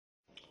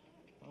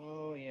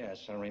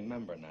Yes, I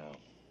remember now.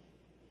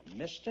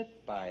 Missed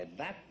it by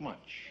that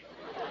much.